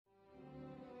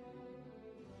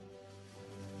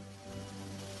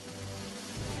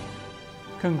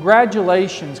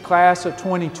Congratulations, class of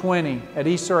 2020 at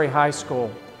East Surry High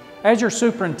School. As your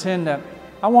superintendent,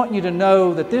 I want you to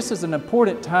know that this is an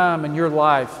important time in your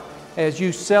life as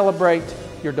you celebrate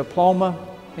your diploma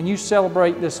and you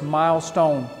celebrate this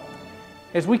milestone.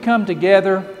 As we come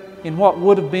together in what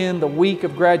would have been the week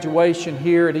of graduation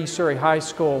here at East Surry High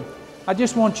School, I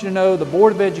just want you to know the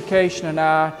Board of Education and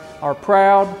I are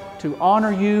proud to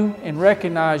honor you and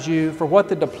recognize you for what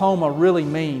the diploma really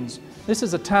means. This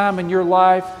is a time in your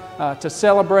life to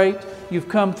celebrate. You've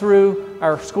come through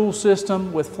our school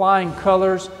system with flying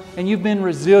colors, and you've been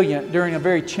resilient during a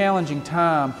very challenging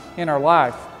time in our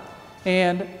life.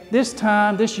 And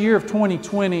this year of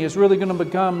 2020 is really going to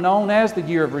become known as the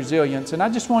year of resilience. And I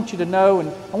just want you to know,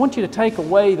 and I want you to take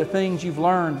away the things you've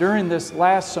learned during this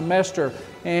last semester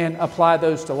and apply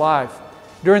those to life.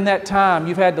 During that time,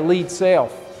 you've had to lead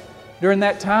self. During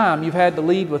that time, you've had to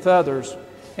lead with others.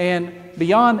 And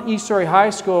beyond East Surry High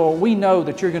School, we know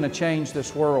that you're going to change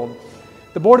this world.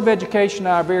 The Board of Education and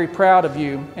I are very proud of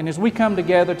you, and as we come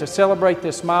together to celebrate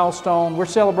this milestone, we're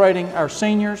celebrating our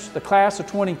seniors, the class of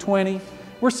 2020,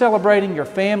 we're celebrating your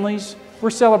families, we're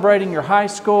celebrating your high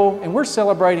school, and we're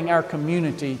celebrating our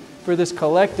community for this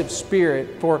collective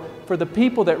spirit, for the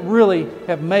people that really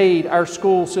have made our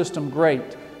school system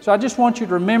great. So I just want you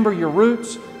to remember your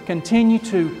roots, continue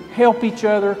to help each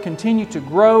other, continue to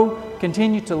grow,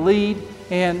 continue to lead,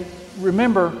 and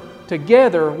remember,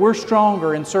 together we're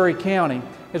stronger in Surry County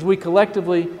as we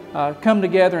collectively come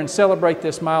together and celebrate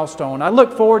this milestone. I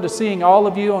look forward to seeing all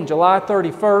of you on July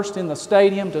 31st in the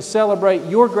stadium to celebrate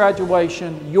your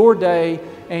graduation, your day,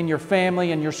 and your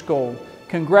family and your school.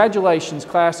 Congratulations,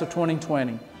 class of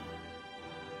 2020.